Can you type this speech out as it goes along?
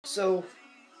So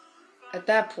at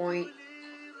that point,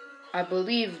 I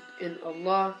believed in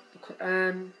Allah, the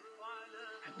Quran,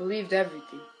 I believed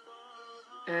everything.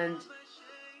 And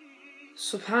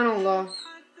subhanallah,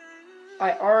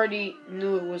 I already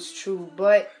knew it was true,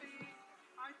 but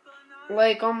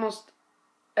like almost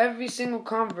every single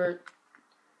convert,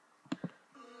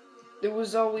 there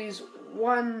was always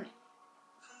one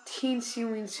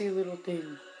teensy-weensy little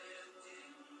thing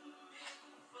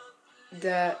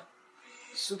that,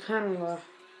 subhanallah,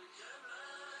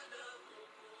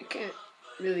 you can't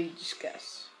really just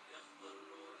guess.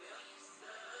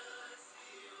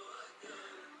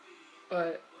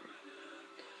 But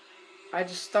I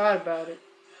just thought about it,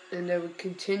 and I would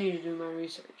continue to do my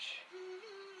research.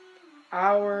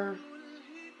 Hour,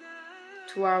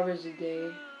 2 hours a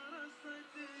day.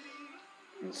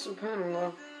 And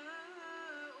subhanallah,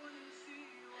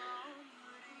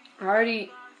 I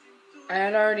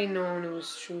had already known it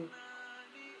was true,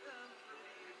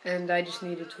 and I just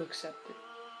needed to accept it.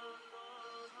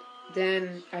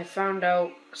 Then I found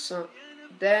out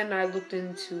then I looked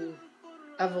into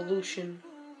evolution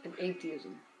and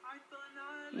atheism.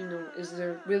 Is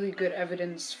there really good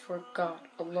evidence for God,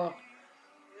 Allah?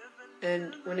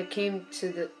 And when it came to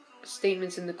the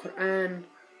statements in the Quran,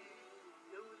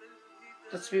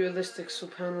 let's be realistic,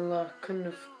 subhanallah, couldn't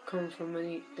have come from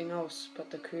anything else but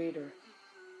the Creator.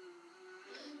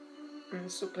 And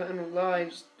subhanallah, I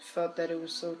just felt that it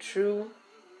was so true.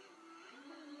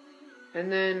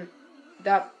 And then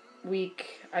that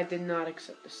week, I did not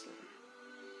accept Islam.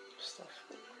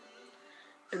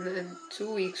 And then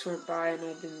 2 weeks went by and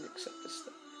I didn't accept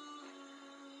Islam.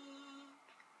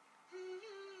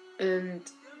 And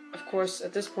of course,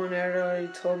 at this point, I had already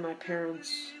told my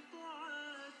parents,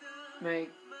 my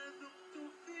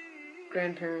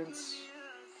grandparents,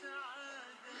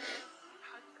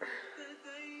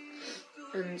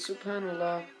 and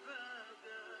subhanallah,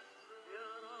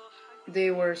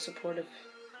 they were supportive.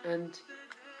 And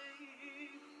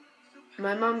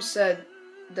my mom said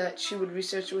that she would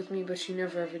research with me, but she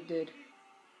never ever did.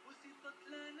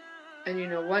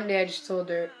 And one day I just told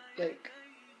her,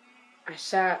 I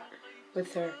sat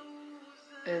with her,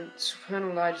 and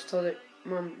subhanallah, I just told her,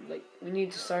 Mom, we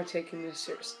need to start taking this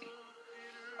seriously.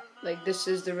 This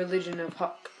is the religion of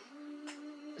haqq.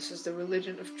 This is the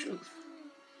religion of truth.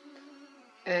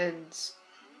 And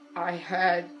I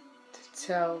had to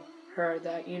tell her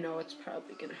that, it's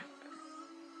probably gonna happen.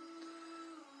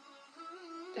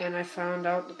 And I found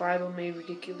out the Bible made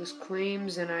ridiculous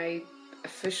claims, and I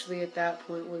officially at that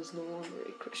point was no longer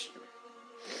a Christian.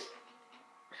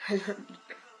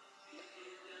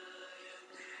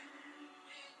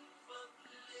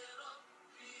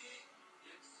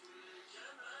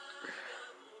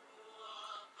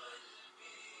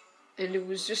 And it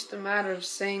was just a matter of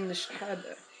saying the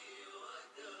Shahada.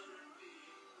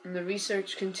 And the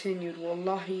research continued.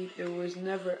 Wallahi, there was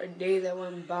never a day that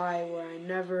went by where I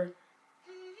never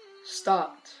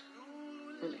stopped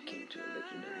when it came to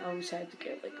religion. I always had to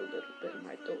get a little bit of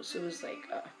my dose. It was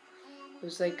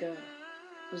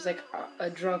like a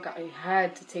drug. I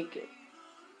had to take it.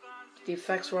 The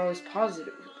effects were always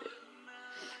positive with it.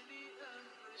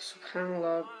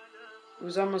 SubhanAllah, it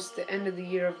was almost the end of the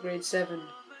year of grade 7,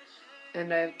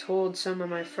 and I told some of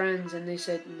my friends, and they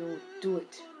said, "No, do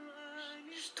it.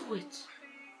 Just do it.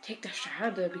 Take the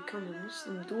Shahada, become a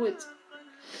Muslim, do it."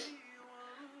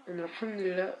 And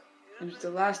alhamdulillah, it was the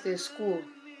last day of school.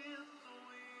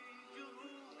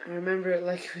 I remember it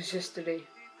like it was yesterday.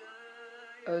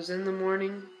 I was in the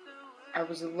morning, I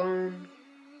was alone,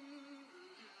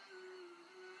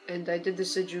 and I did the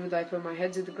sujood. I put my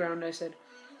head to the ground. I said,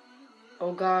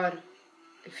 "Oh God,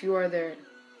 if you are there,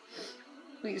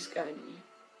 please guide me."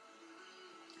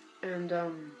 And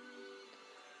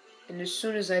as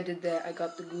soon as I did that, I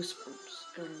got the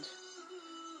goosebumps, and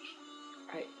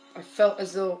I felt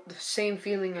as though the same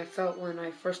feeling I felt when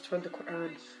I first read the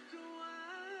Quran.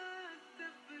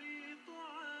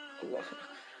 Allahu Akbar.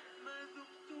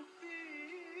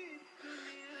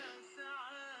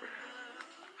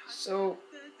 So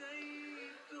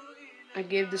I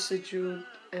gave the sujood,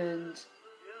 and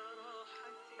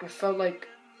I felt like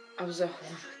I was at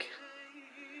home again.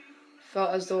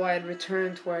 Felt as though I had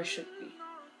returned to where I should be.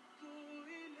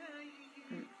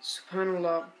 And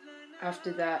subhanallah,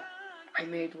 after that, I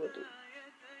made wudu,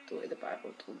 the way the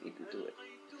Bible told me to do it.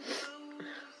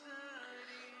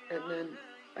 And then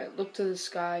I looked to the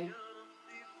sky,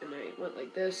 and I went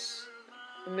like this,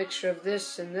 a mixture of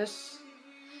this and this.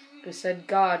 I said,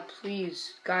 "God,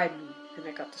 please guide me." And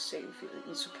I got the same feeling.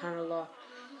 And subhanallah,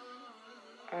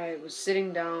 I was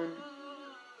sitting down,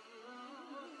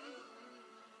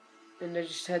 and I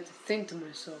just had to think to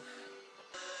myself,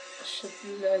 أشهد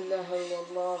أن لا إله إلا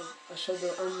الله أشهد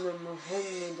أن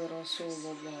محمد رسول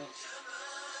الله.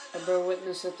 I bear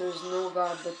witness that there is no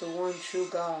God but the one true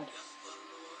God.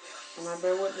 And I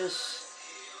bear witness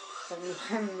that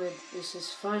Muhammad is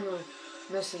his final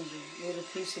messenger. May the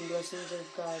peace and blessings of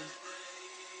God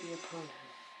be upon him.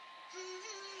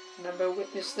 And I bear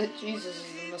witness that Jesus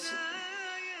is the messenger.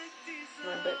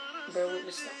 And I bear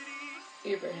witness that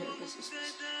Abraham is his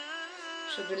messenger.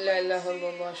 أشهد أن لا إله إلا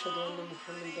الله أشهد أن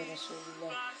محمد رسول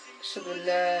الله. أشهد أن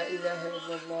لا إله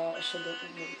إلا الله أشهد أن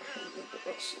محمد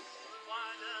رسول الله.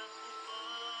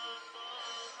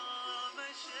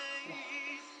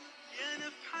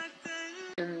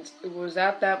 And it was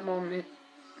at that moment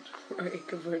where I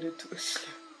converted to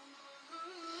Islam.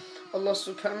 Allah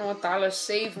subhanahu wa ta'ala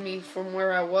saved me from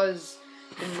where I was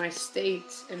in my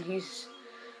state, and He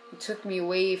took me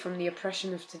away from the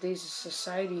oppression of today's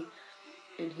society,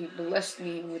 and He blessed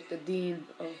me with the deen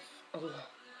of Allah,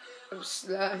 of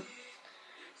Islam.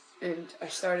 And I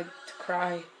started to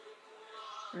cry,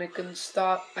 and I couldn't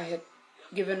stop. I had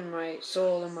given my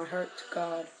soul and my heart to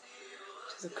God,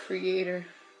 to the Creator.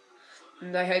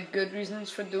 And I had good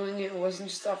reasons for doing it. It wasn't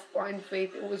just off blind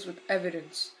faith, it was with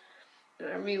evidence. And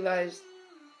I realized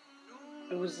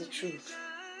it was the truth.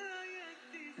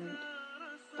 And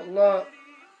Allah,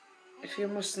 if you're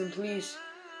Muslim, please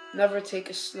never take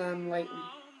Islam lightly.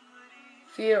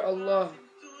 Fear Allah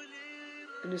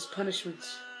and His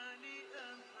punishments.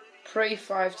 Pray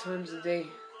 5 times a day.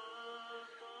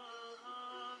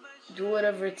 Do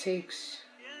whatever it takes.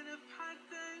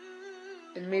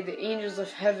 And may the angels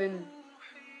of heaven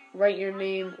write your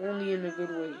name only in a good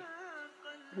way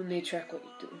when they track what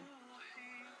you do.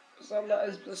 Because Allah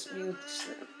has blessed me with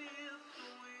Islam.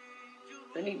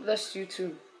 And He blessed you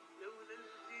too.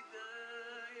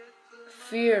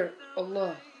 Fear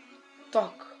Allah.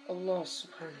 Taq Allah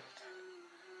subhanahu wa ta'ala.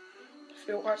 If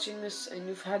you're watching this and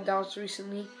you've had doubts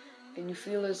recently and you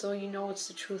feel as though you know it's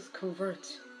the truth,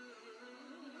 convert.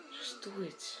 Just do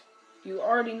it. You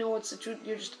already know it's the truth,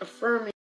 you're just affirming.